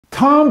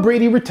Tom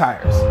Brady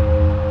retires.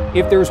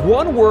 If there's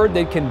one word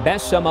that can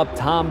best sum up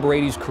Tom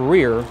Brady's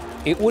career,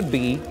 it would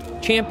be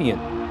champion.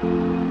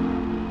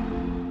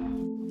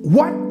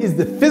 What is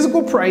the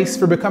physical price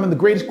for becoming the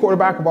greatest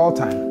quarterback of all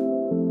time?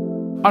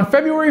 On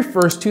February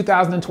 1st,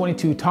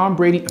 2022, Tom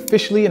Brady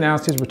officially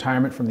announced his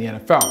retirement from the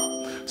NFL.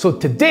 So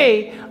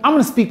today, I'm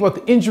going to speak about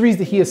the injuries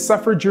that he has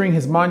suffered during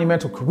his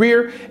monumental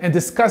career and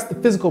discuss the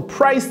physical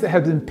price that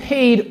has been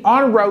paid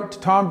en route to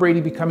Tom Brady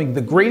becoming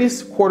the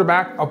greatest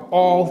quarterback of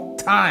all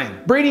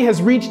time. Brady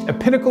has reached a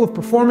pinnacle of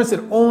performance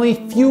that only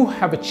few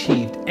have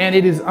achieved, and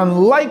it is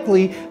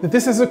unlikely that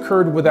this has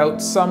occurred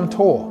without some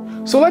toll.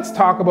 So let's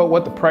talk about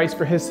what the price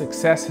for his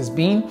success has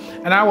been,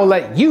 and I will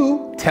let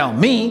you tell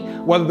me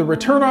whether the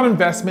return on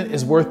investment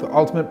is worth the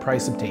ultimate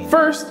price obtained.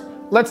 First,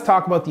 let's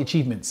talk about the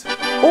achievements.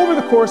 Over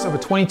the course of a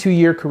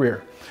 22-year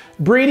career,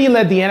 Brady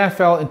led the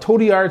NFL in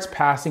total yards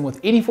passing with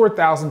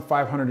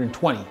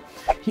 84,520.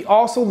 He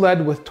also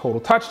led with total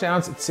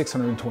touchdowns at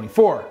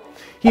 624.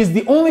 He is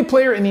the only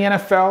player in the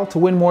NFL to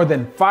win more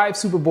than 5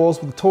 Super Bowls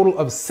with a total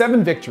of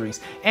 7 victories,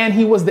 and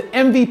he was the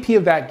MVP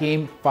of that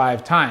game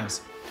 5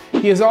 times.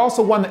 He has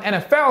also won the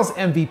NFL's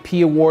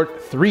MVP award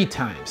 3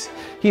 times.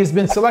 He has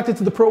been selected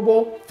to the Pro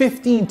Bowl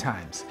 15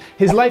 times.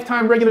 His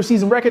lifetime regular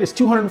season record is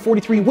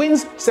 243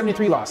 wins,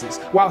 73 losses,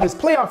 while his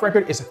playoff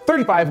record is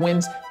 35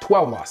 wins,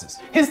 12 losses.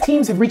 His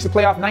teams have reached the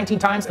playoff 19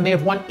 times and they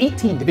have won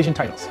 18 division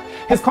titles.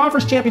 His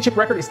conference championship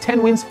record is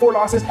 10 wins, 4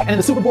 losses, and in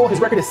the Super Bowl, his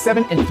record is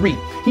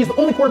 7-3. He is the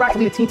only quarterback to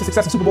lead a team to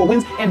success in Super Bowl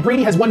wins, and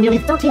Brady has won nearly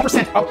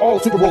 13% of all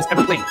Super Bowls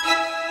ever played.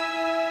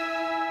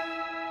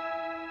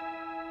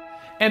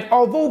 And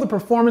although the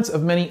performance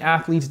of many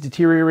athletes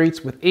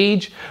deteriorates with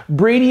age,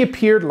 Brady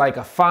appeared like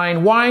a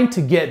fine wine to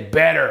get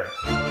better.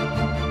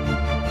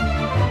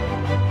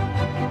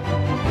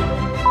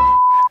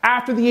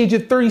 After the age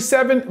of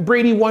 37,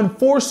 Brady won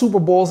 4 Super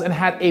Bowls and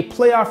had a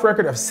playoff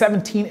record of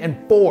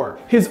 17-4.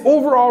 His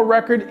overall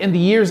record in the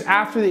years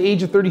after the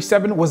age of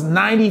 37 was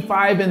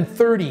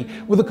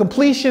 95-30, with a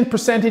completion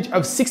percentage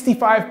of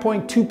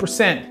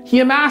 65.2%. He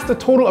amassed a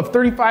total of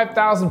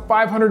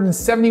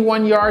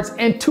 35,571 yards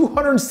and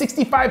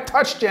 265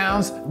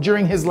 touchdowns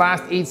during his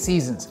last 8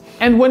 seasons.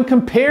 And when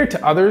compared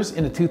to others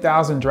in the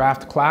 2000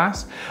 draft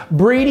class,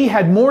 Brady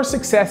had more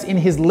success in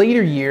his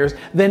later years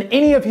than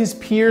any of his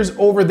peers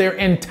over their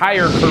entire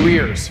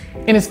careers.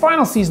 In his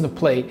final season of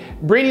play,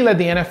 Brady led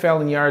the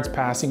NFL in yards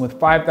passing with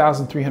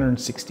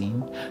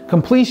 5,316,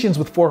 completions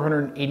with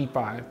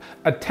 485,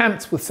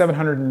 attempts with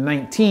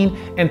 719,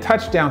 and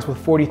touchdowns with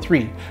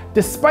 43,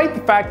 despite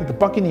the fact that the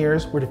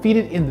Buccaneers were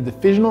defeated in the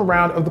divisional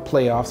round of the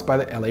playoffs by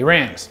the LA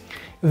Rams.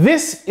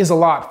 This is a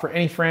lot for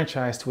any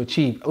franchise to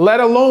achieve, let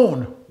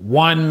alone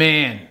one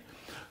man.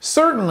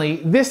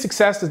 Certainly, this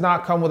success does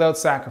not come without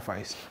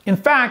sacrifice. In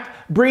fact,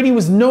 Brady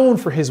was known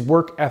for his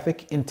work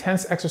ethic,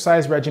 intense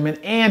exercise regimen,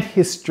 and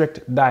his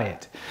strict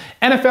diet.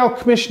 NFL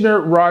Commissioner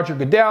Roger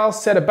Goodell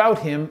said about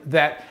him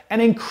that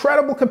an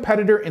incredible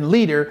competitor and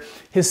leader,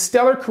 his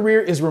stellar career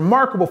is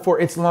remarkable for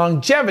its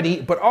longevity,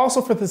 but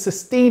also for the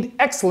sustained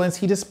excellence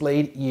he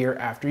displayed year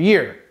after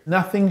year.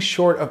 Nothing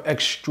short of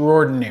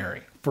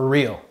extraordinary, for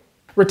real.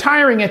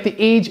 Retiring at the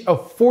age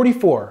of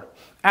 44,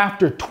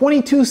 after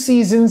 22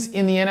 seasons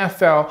in the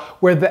NFL,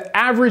 where the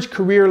average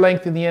career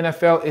length in the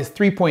NFL is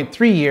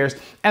 3.3 years,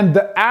 and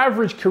the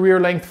average career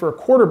length for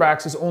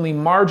quarterbacks is only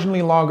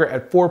marginally longer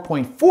at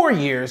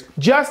 4.4 years,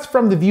 just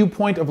from the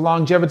viewpoint of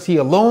longevity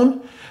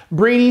alone,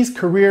 Brady's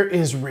career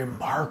is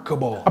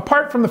remarkable.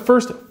 Apart from the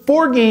first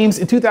 4 games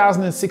in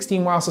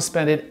 2016 while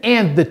suspended,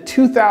 and the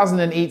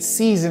 2008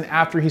 season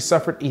after he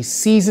suffered a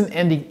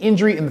season-ending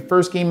injury in the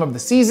first game of the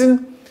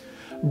season,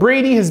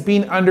 Brady has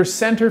been under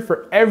center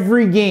for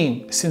every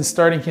game since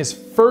starting his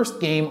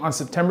first game on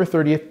September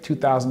 30th,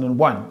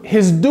 2001.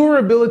 His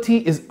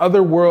durability is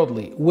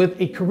otherworldly, with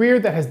a career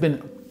that has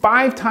been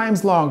 5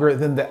 times longer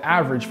than the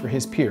average for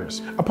his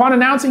peers. Upon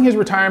announcing his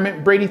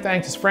retirement, Brady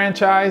thanked his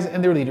franchise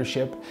and their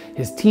leadership,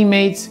 his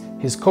teammates,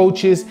 his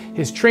coaches,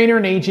 his trainer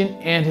and agent,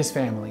 and his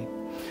family.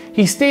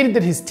 He stated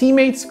that his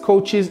teammates,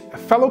 coaches,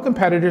 fellow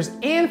competitors,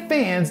 and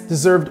fans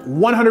deserved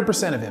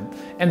 100% of him,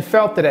 and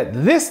felt that at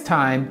this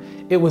time,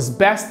 it was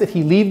best that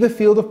he leave the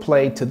field of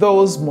play to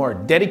those more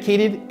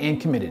dedicated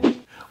and committed.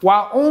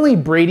 While only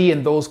Brady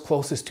and those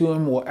closest to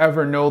him will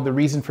ever know the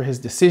reason for his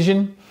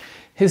decision,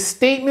 his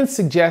statements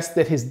suggest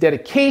that his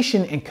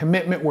dedication and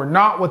commitment were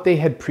not what they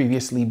had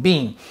previously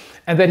been,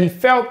 and that he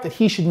felt that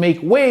he should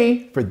make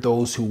way for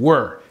those who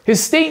were.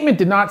 His statement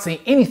did not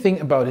say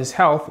anything about his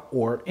health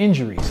or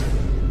injuries.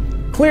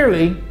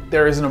 Clearly,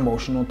 there is an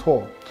emotional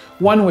toll,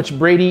 one which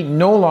Brady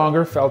no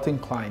longer felt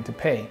inclined to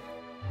pay.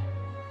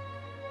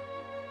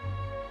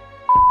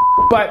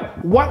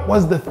 But what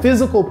was the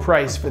physical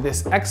price for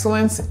this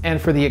excellence and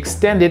for the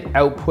extended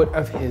output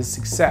of his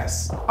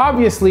success?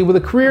 Obviously, with a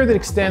career that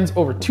extends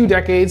over 2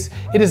 decades,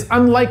 it is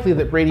unlikely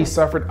that Brady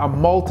suffered a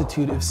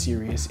multitude of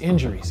serious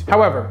injuries.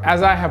 However,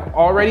 as I have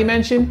already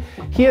mentioned,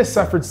 he has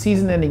suffered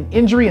season-ending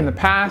injury in the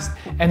past,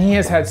 and he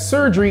has had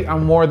surgery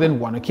on more than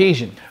one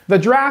occasion. The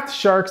Draft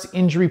Sharks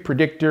injury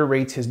predictor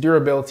rates his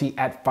durability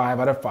at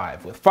 5 out of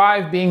 5, with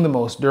 5 being the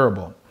most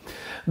durable.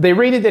 They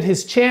rated that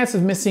his chance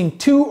of missing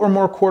 2 or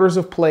more quarters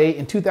of play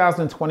in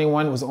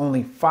 2021 was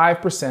only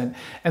 5%,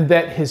 and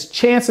that his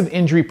chance of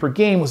injury per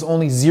game was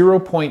only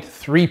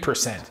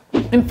 0.3%.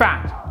 In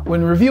fact,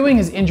 when reviewing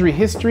his injury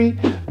history,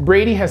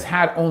 Brady has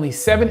had only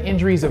 7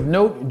 injuries of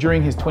note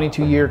during his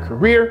 22-year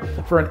career,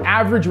 for an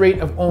average rate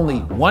of only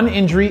 1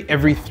 injury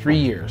every 3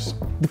 years.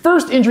 The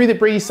first injury that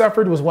Brady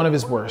suffered was one of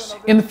his worst.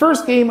 In the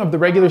first game of the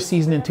regular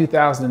season in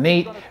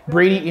 2008,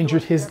 Brady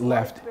injured his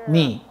left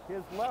knee.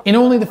 In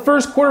only the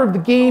first quarter of the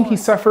game, he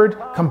suffered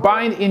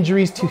combined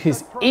injuries to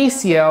his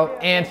ACL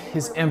and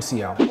his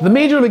MCL. The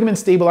major ligament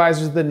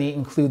stabilizers of the knee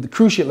include the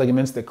cruciate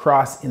ligaments that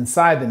cross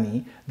inside the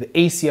knee, the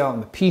ACL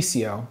and the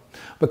PCL,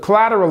 the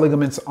collateral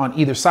ligaments on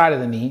either side of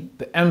the knee,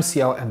 the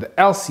MCL and the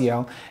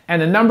LCL,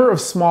 and a number of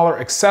smaller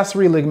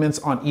accessory ligaments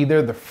on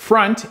either the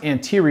front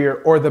anterior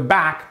or the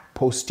back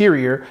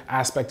posterior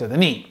aspect of the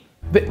knee.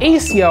 The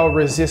ACL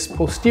resists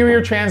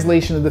posterior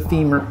translation of the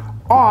femur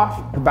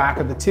off the back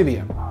of the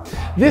tibia.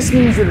 This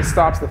means that it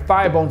stops the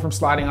thigh bone from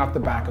sliding off the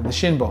back of the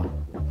shin bone.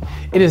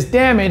 It is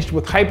damaged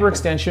with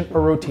hyperextension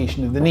or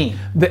rotation of the knee.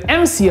 The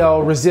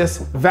MCL resists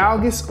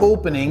valgus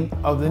opening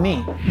of the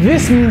knee.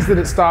 This means that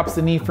it stops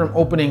the knee from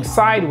opening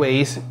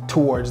sideways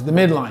towards the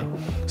midline.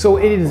 So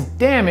it is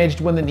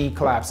damaged when the knee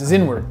collapses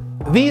inward.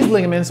 These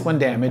ligaments, when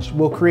damaged,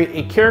 will create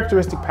a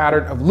characteristic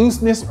pattern of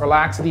looseness or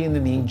laxity in the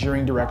knee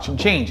during direction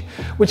change,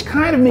 which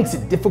kind of makes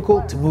it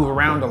difficult to move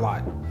around a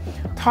lot.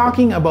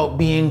 Talking about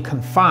being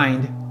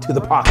confined to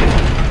the pocket.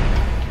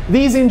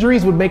 These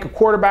injuries would make a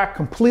quarterback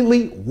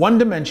completely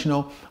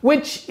one-dimensional,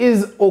 which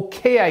is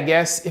okay, I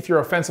guess, if your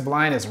offensive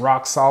line is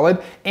rock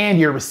solid and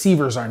your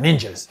receivers are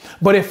ninjas.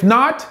 But if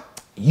not,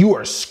 you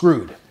are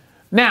screwed.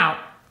 Now,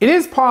 it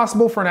is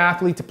possible for an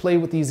athlete to play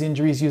with these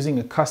injuries using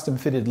a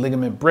custom-fitted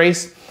ligament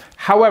brace.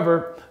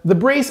 However, the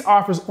brace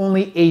offers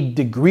only a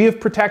degree of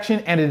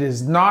protection and it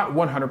is not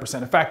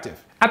 100%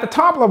 effective. At the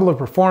top level of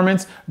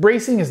performance,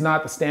 bracing is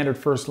not the standard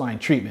first-line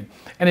treatment,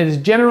 and it is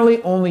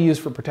generally only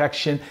used for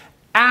protection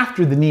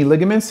after the knee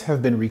ligaments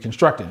have been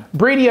reconstructed.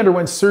 Brady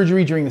underwent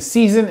surgery during the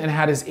season and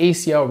had his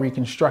ACL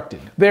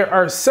reconstructed. There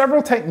are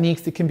several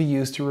techniques that can be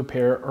used to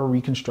repair or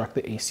reconstruct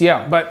the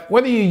ACL, but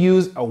whether you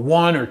use a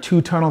 1 or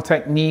 2 tunnel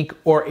technique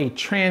or a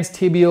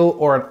transtibial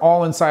or an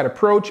all-inside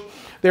approach,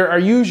 there are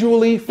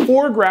usually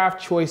 4 graft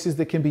choices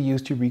that can be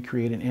used to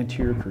recreate an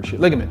anterior cruciate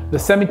ligament: the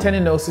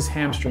semitendinosus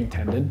hamstring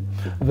tendon,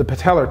 the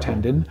patellar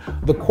tendon,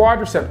 the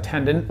quadricep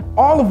tendon,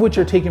 all of which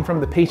are taken from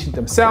the patient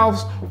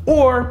themselves,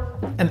 or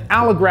an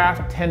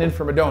allograft tendon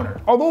from a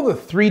donor. Although the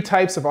 3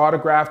 types of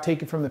autograft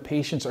taken from the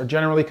patients are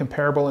generally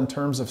comparable in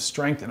terms of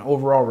strength and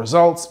overall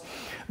results,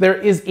 there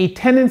is a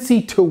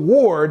tendency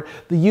toward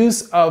the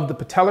use of the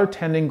patellar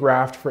tendon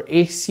graft for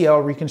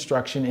ACL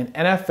reconstruction in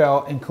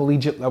NFL and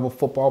collegiate level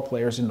football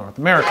players in North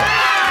America.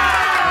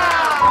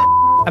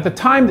 At the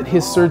time that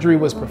his surgery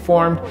was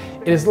performed,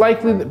 it is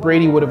likely that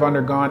Brady would have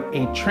undergone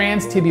a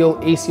transtibial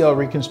ACL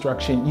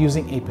reconstruction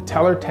using a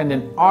patellar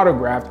tendon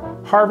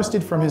autograft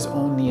harvested from his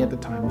own knee at the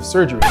time of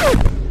surgery.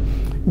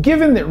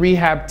 Given that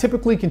rehab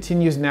typically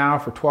continues now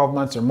for 12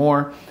 months or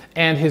more,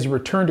 and his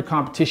return to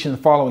competition the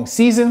following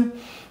season,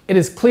 it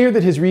is clear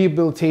that his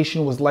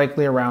rehabilitation was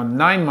likely around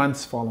 9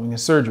 months following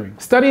his surgery.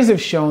 Studies have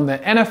shown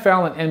that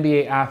NFL and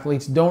NBA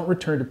athletes don't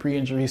return to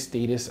pre-injury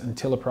status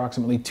until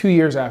approximately 2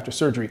 years after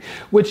surgery,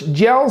 which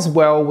gels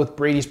well with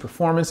Brady's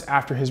performance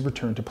after his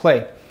return to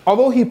play.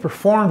 Although he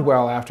performed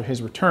well after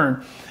his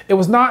return, it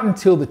was not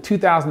until the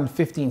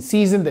 2015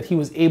 season that he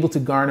was able to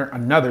garner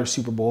another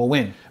Super Bowl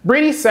win.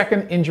 Brady's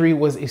second injury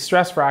was a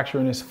stress fracture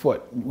in his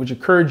foot, which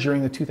occurred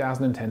during the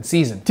 2010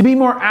 season. To be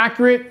more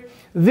accurate,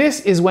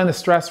 this is when the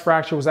stress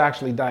fracture was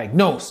actually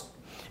diagnosed.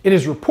 It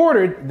is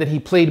reported that he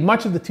played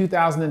much of the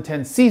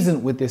 2010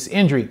 season with this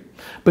injury,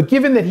 but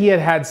given that he had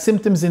had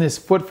symptoms in his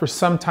foot for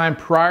some time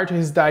prior to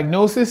his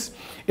diagnosis,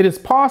 it is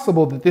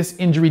possible that this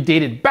injury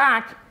dated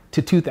back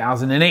to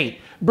 2008.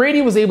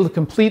 Brady was able to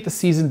complete the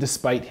season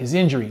despite his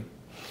injury.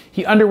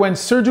 He underwent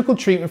surgical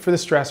treatment for the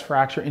stress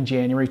fracture in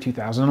January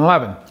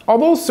 2011.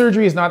 Although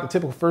surgery is not the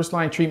typical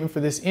first-line treatment for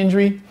this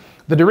injury,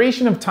 the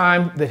duration of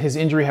time that his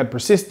injury had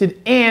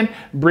persisted and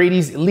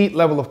Brady's elite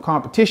level of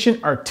competition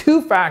are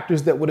 2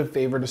 factors that would have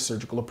favored a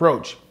surgical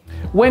approach.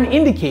 When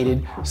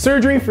indicated,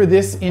 surgery for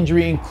this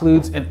injury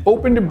includes an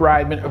open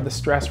debridement of the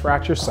stress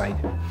fracture site,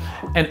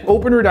 an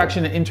open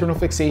reduction and internal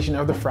fixation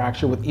of the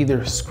fracture with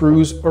either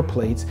screws or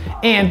plates,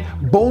 and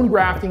bone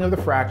grafting of the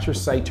fracture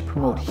site to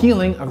promote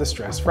healing of the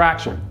stress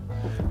fracture.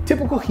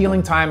 Typical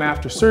healing time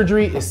after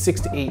surgery is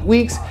 6 to 8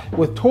 weeks,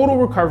 with total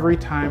recovery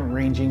time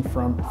ranging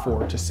from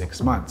 4 to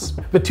 6 months.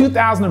 The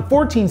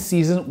 2014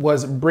 season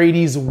was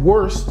Brady's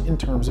worst in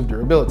terms of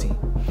durability.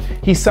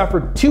 He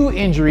suffered 2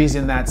 injuries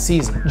in that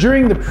season.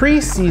 During the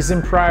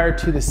preseason prior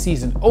to the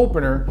season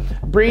opener,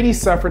 Brady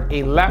suffered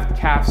a left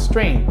calf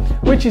strain,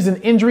 which is an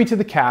injury to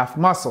the calf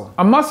muscle.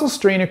 A muscle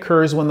strain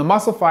occurs when the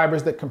muscle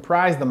fibers that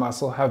comprise the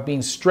muscle have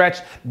been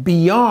stretched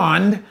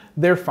beyond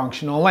their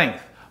functional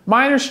length.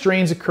 Minor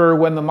strains occur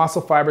when the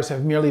muscle fibers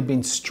have merely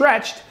been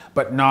stretched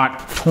but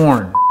not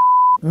torn.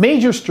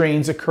 Major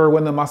strains occur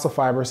when the muscle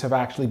fibers have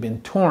actually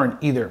been torn,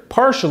 either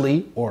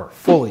partially or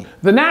fully.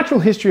 The natural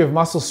history of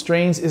muscle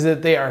strains is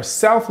that they are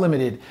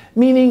self-limited,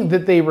 meaning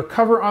that they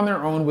recover on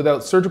their own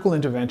without surgical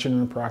intervention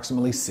in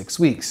approximately 6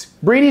 weeks.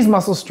 Brady's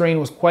muscle strain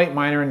was quite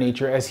minor in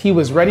nature, as he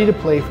was ready to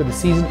play for the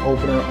season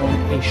opener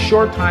only a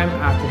short time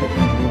after the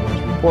injury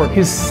was reported.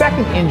 His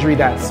second injury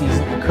that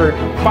season occurred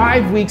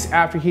 5 weeks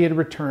after he had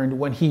returned,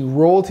 when he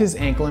rolled his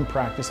ankle in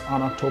practice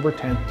on October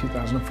 10,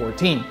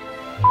 2014.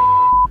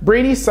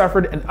 Brady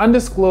suffered an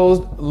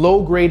undisclosed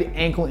low-grade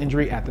ankle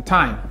injury at the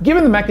time.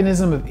 Given the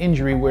mechanism of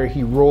injury where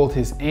he rolled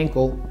his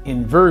ankle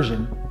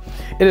inversion,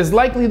 it is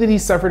likely that he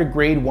suffered a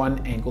grade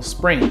 1 ankle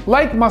sprain.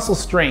 Like muscle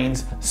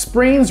strains,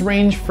 sprains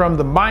range from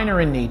the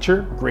minor in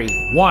nature, grade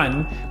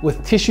 1,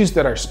 with tissues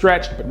that are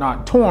stretched but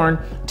not torn,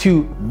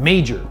 to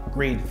major,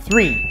 grade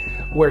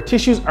 3, where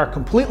tissues are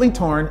completely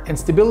torn and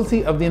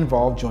stability of the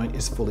involved joint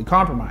is fully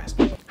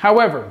compromised.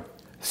 However,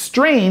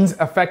 strains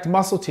affect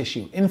muscle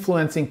tissue,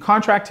 influencing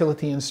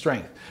contractility and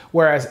strength,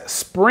 whereas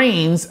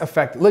sprains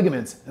affect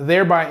ligaments,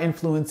 thereby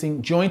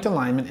influencing joint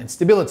alignment and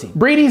stability.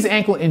 Brady's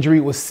ankle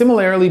injury was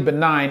similarly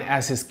benign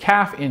as his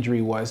calf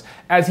injury was,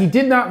 as he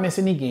did not miss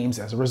any games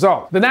as a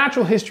result. The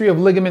natural history of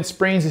ligament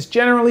sprains is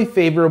generally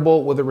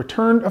favorable, with a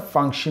return of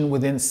function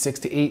within 6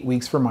 to 8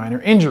 weeks for minor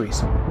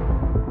injuries.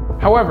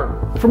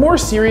 However, for more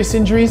serious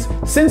injuries,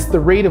 since the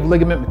rate of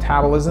ligament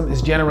metabolism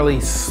is generally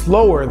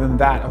slower than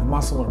that of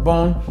muscle or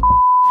bone,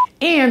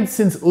 and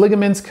since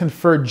ligaments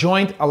confer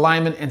joint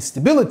alignment and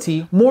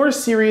stability, more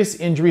serious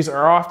injuries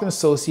are often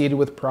associated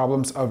with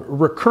problems of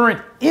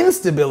recurrent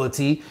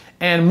instability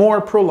and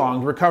more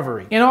prolonged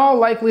recovery. In all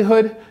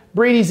likelihood,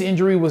 Brady's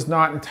injury was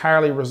not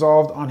entirely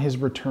resolved on his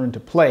return to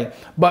play,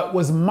 but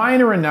was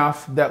minor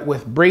enough that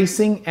with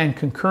bracing and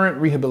concurrent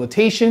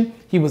rehabilitation,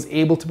 he was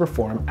able to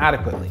perform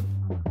adequately.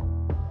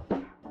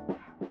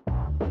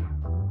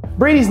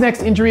 Brady's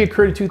next injury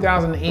occurred in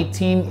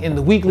 2018 in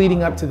the week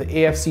leading up to the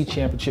AFC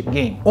Championship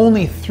game.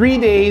 Only 3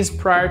 days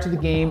prior to the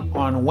game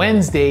on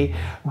Wednesday,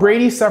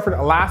 Brady suffered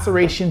a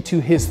laceration to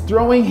his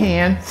throwing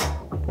hand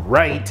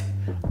right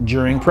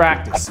during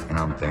practice. And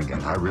I'm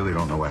thinking, I really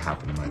don't know what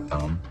happened to my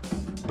thumb,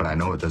 but I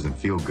know it doesn't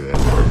feel good.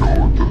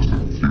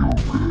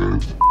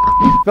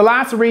 The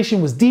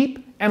laceration was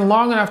deep and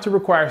long enough to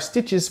require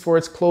stitches for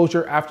its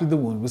closure after the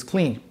wound was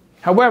cleaned.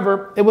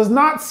 However, it was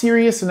not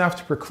serious enough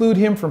to preclude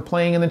him from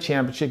playing in the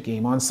championship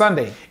game on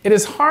Sunday. It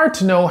is hard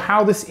to know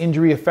how this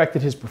injury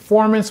affected his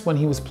performance when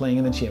he was playing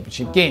in the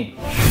championship game.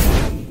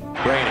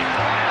 Brady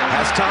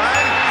has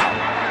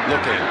time,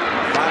 looking,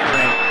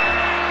 firing.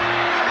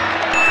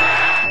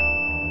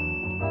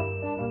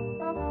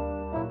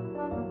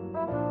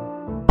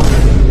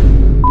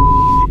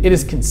 It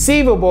is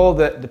conceivable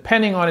that,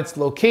 depending on its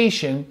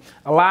location,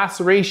 a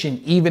laceration,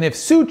 even if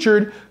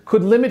sutured,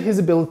 could limit his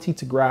ability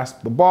to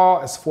grasp the ball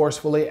as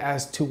forcefully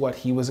as to what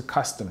he was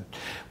accustomed,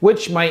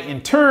 which might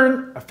in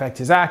turn affect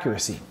his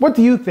accuracy. What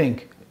do you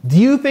think? Do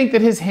you think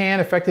that his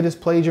hand affected his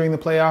play during the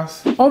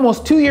playoffs?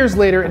 Almost 2 years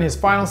later, in his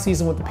final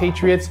season with the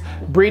Patriots,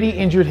 Brady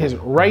injured his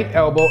right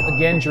elbow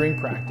again during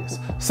practice,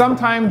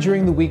 sometime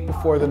during the week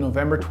before the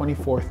November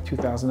 24th,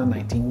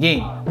 2019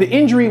 game. The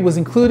injury was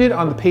included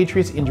on the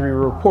Patriots injury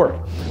report,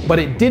 but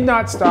it did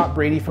not stop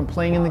Brady from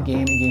playing in the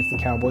game against the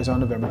Cowboys on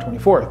November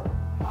 24th.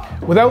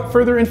 Without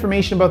further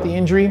information about the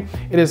injury,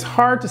 it is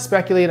hard to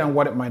speculate on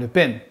what it might have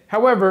been.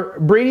 However,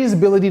 Brady's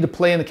ability to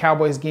play in the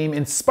Cowboys game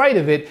in spite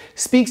of it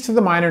speaks to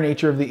the minor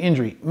nature of the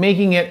injury,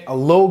 making it a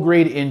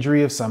low-grade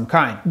injury of some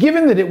kind.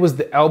 Given that it was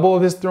the elbow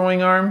of his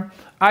throwing arm,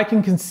 I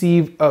can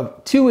conceive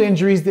of 2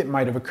 injuries that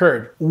might have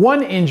occurred.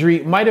 One injury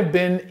might have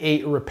been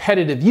a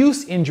repetitive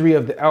use injury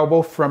of the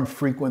elbow from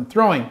frequent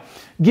throwing,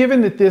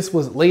 given that this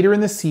was later in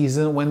the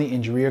season when the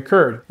injury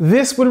occurred.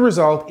 This would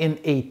result in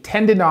a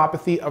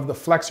tendinopathy of the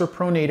flexor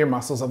pronator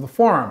muscles of the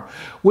forearm,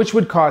 which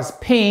would cause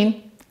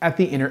pain at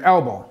the inner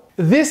elbow.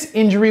 This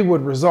injury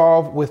would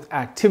resolve with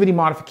activity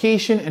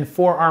modification and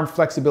forearm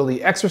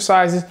flexibility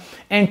exercises,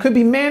 and could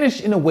be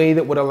managed in a way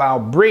that would allow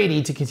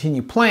Brady to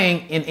continue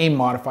playing in a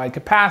modified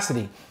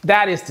capacity.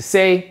 That is to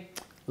say,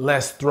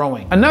 less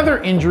throwing.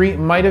 Another injury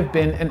might have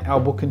been an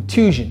elbow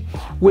contusion,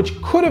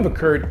 which could have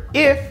occurred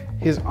if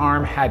his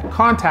arm had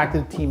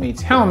contacted a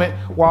teammate's helmet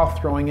while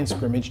throwing in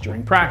scrimmage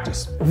during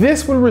practice.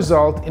 This would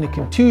result in a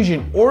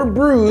contusion or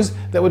bruise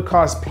that would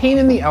cause pain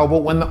in the elbow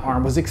when the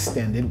arm was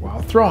extended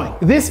while throwing.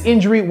 This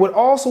injury would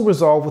also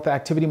resolve with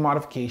activity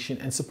modification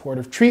and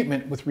supportive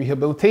treatment with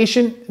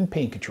rehabilitation and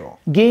pain control.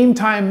 Game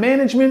time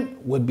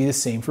management would be the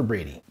same for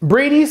Brady.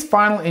 Brady's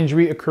final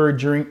injury occurred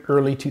during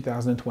early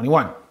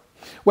 2021.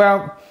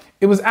 Well,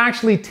 it was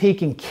actually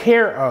taken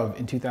care of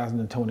in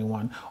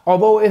 2021,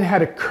 although it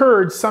had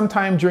occurred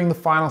sometime during the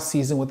final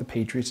season with the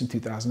Patriots in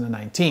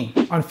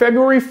 2019. On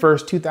February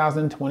 1st,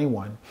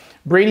 2021,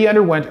 Brady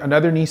underwent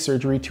another knee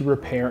surgery to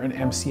repair an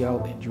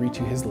MCL injury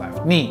to his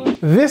left knee.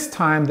 This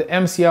time, the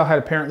MCL had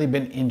apparently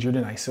been injured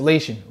in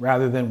isolation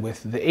rather than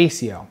with the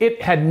ACL.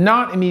 It had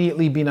not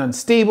immediately been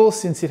unstable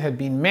since it had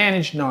been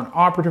managed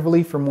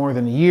non-operatively for more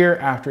than a year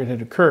after it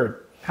had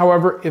occurred.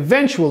 However,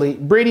 eventually,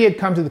 Brady had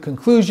come to the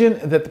conclusion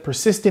that the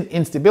persistent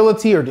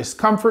instability or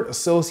discomfort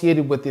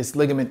associated with this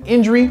ligament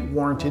injury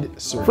warranted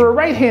surgery. For a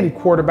right-handed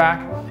quarterback,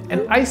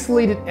 an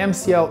isolated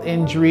MCL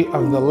injury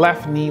of the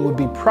left knee would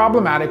be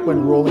problematic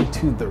when rolling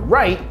to the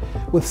right,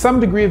 with some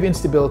degree of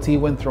instability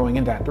when throwing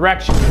in that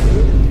direction.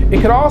 It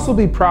could also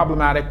be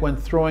problematic when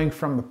throwing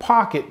from the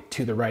pocket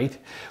to the right,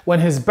 when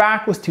his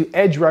back was to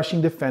edge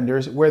rushing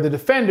defenders, where the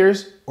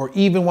defenders, or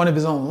even one of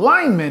his own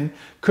linemen,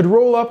 could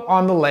roll up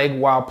on the leg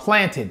while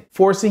planted,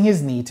 forcing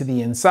his knee to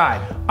the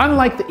inside.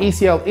 Unlike the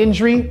ACL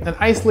injury, an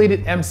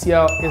isolated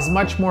MCL is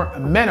much more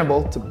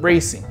amenable to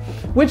bracing,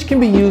 which can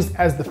be used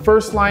as the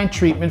first-line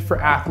treatment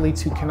for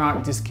athletes who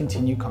cannot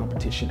discontinue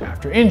competition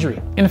after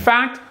injury. In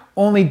fact,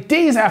 only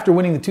days after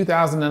winning the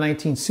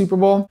 2019 Super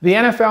Bowl, the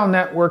NFL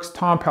Network's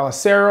Tom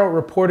Pelissero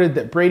reported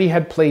that Brady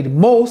had played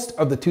most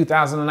of the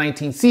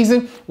 2019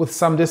 season with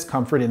some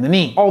discomfort in the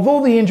knee.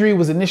 Although the injury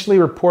was initially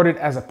reported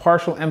as a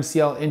partial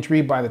MCL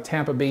injury by the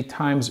Tampa Bay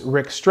Times'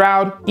 Rick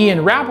Stroud, Ian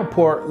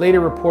Rappaport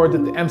later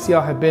reported that the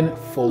MCL had been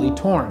fully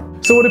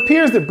torn. So it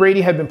appears that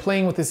Brady had been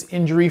playing with this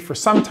injury for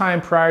some time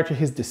prior to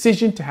his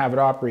decision to have it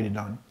operated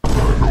on.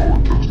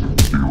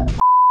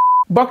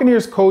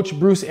 Buccaneers coach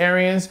Bruce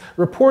Arians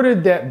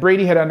reported that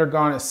Brady had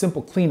undergone a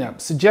simple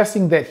cleanup,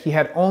 suggesting that he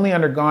had only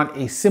undergone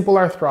a simple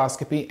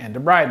arthroscopy and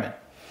debridement.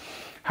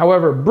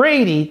 However,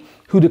 Brady,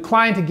 who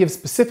declined to give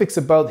specifics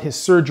about his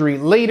surgery,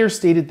 later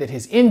stated that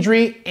his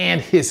injury and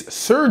his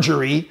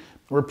surgery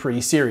were pretty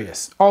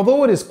serious.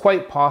 Although it is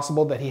quite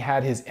possible that he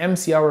had his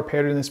MCL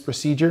repaired in this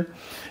procedure,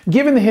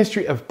 given the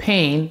history of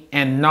pain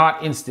and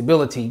not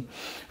instability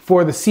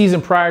for the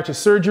season prior to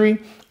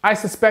surgery, I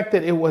suspect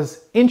that it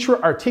was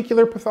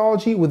intra-articular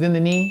pathology within the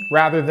knee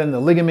rather than the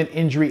ligament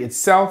injury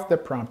itself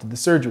that prompted the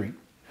surgery.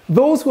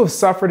 Those who have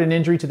suffered an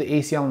injury to the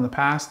ACL in the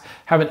past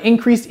have an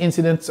increased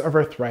incidence of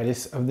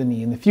arthritis of the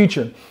knee in the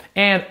future,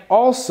 and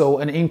also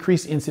an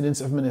increased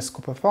incidence of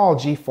meniscal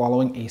pathology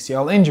following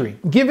ACL injury.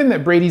 Given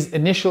that Brady's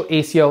initial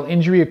ACL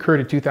injury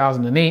occurred in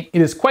 2008,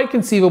 it is quite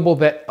conceivable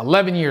that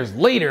 11 years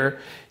later,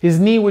 his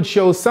knee would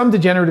show some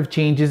degenerative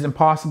changes and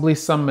possibly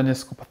some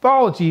meniscal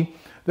pathology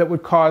that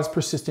would cause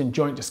persistent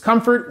joint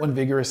discomfort when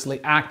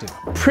vigorously active.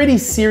 Pretty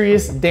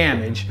serious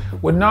damage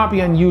would not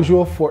be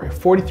unusual for a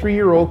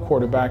 43-year-old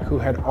quarterback who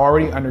had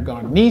already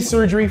undergone knee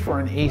surgery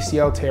for an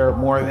ACL tear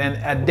more than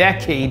a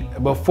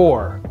decade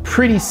before.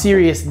 Pretty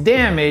serious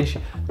damage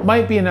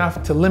might be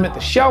enough to limit the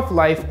shelf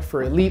life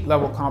for elite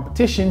level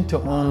competition to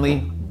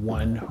only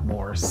one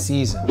more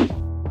season.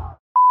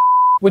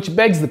 Which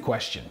begs the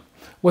question,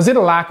 was it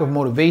a lack of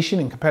motivation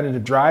and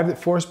competitive drive that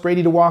forced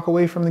Brady to walk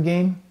away from the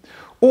game?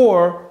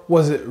 Or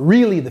was it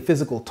really the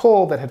physical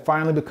toll that had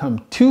finally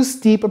become too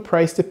steep a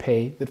price to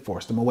pay that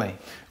forced him away?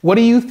 What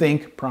do you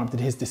think prompted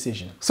his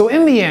decision? So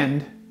in the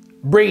end,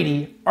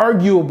 Brady,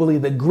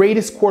 arguably the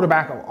greatest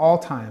quarterback of all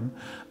time,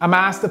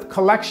 amassed a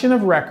collection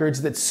of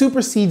records that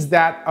supersedes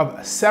that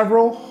of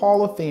several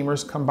Hall of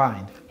Famers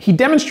combined. He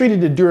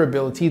demonstrated a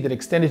durability that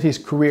extended his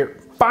career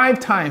 5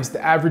 times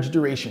the average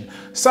duration,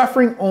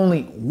 suffering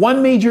only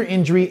 1 major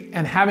injury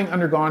and having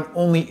undergone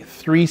only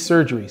 3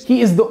 surgeries.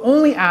 He is the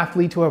only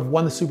athlete to have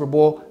won the Super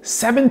Bowl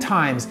 7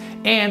 times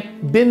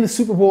and been the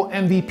Super Bowl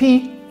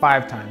MVP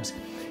 5 times.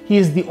 He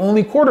is the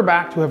only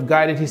quarterback to have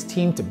guided his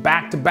team to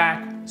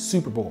back-to-back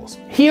Super Bowls.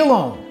 He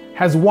alone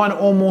has won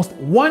almost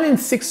 1 in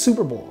 6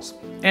 Super Bowls,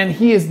 and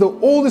he is the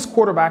oldest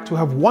quarterback to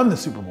have won the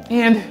Super Bowl.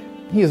 And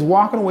he is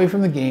walking away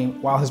from the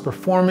game while his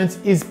performance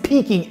is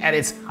peaking at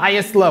its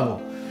highest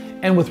level,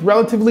 and with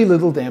relatively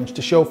little damage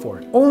to show for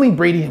it. Only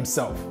Brady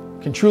himself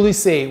can truly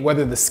say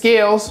whether the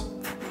scales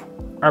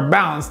are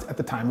balanced at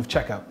the time of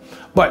checkout.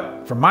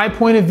 But from my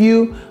point of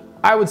view,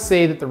 I would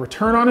say that the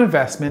return on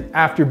investment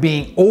after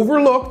being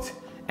overlooked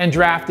and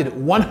drafted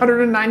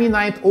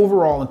 199th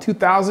overall in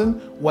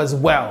 2000 was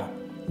well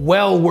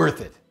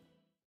worth it.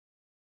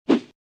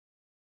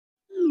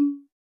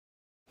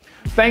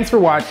 Thanks for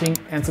watching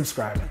and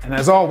subscribing. And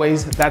as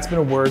always, that's been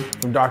a word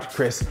from Dr.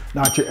 Chris,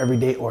 not your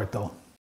everyday ortho.